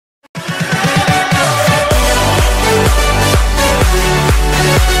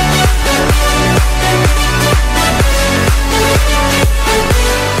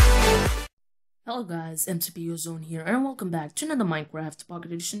guys, MCPE Zone here, and welcome back to another Minecraft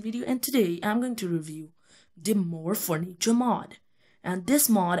Pocket Edition video. And today I'm going to review the More Furniture mod. And this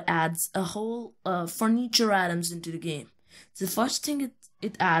mod adds a whole furniture items into the game. So the first thing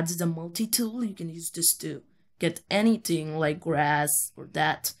it adds is a multi-tool. You can use this to get anything like grass or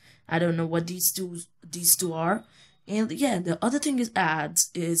that. I don't know what these two are. And yeah, the other thing it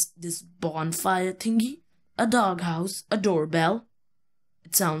adds is this bonfire thingy, a doghouse, a doorbell.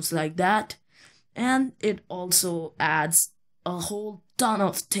 It sounds like that. And it also adds a whole ton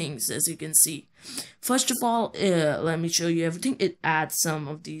of things, as you can see. First of all, let me show you everything. It adds some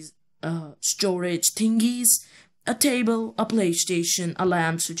of these storage thingies, a table, a PlayStation, a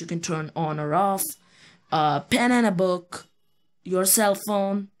lamp which you can turn on or off, a pen and a book, your cell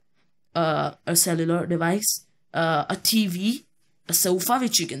phone, a cellular device, a TV, a sofa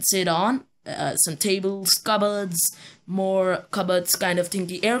which you can sit on, some tables, cupboards, more cupboards kind of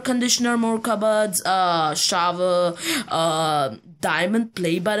thingy, air conditioner, more cupboards, shower, diamond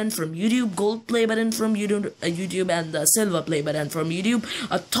play button from YouTube, gold play button from YouTube, and the silver play button from YouTube,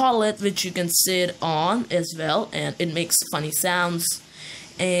 a toilet which you can sit on as well, and it makes funny sounds,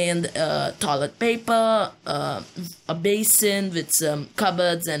 and toilet paper, a basin with some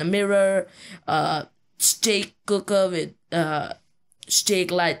cupboards and a mirror, steak cooker with steak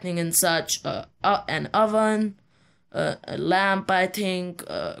lighting and such, an oven, a lamp, I think,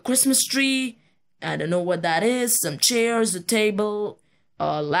 Christmas tree, I don't know what that is, some chairs, a table,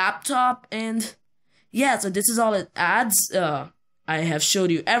 a laptop, and yeah, so this is all it adds. I have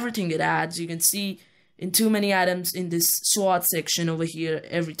showed you everything it adds. You can see in too many items in this SWAT section over here,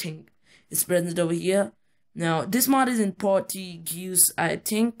 everything is present over here. Now, this mod is in Portuguese, I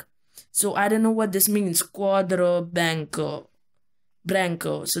think, so I don't know what this means. Quadro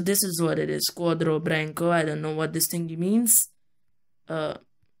Branco. So this is what it is. Quadro Branco. I don't know what this thingy means.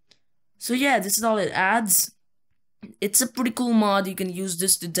 So yeah, this is all it adds. It's a pretty cool mod. You can use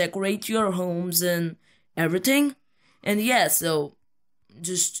this to decorate your homes and everything. And yeah, so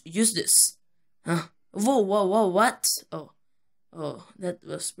just use this. Huh? Whoa, what? Oh, that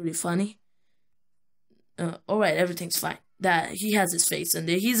was pretty funny. Alright, everything's fine. That he has his face in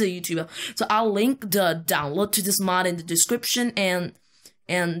there. He's a YouTuber. So I'll link the download to this mod in the description, and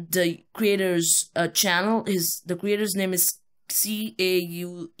the creator's channel. The creator's name is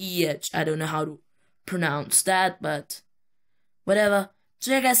Caueh. I don't know how to pronounce that, but whatever.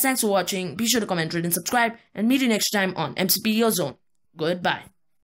 So yeah, guys, thanks for watching. Be sure to comment, rate, and subscribe, and meet you next time on MCPE Zone. Goodbye.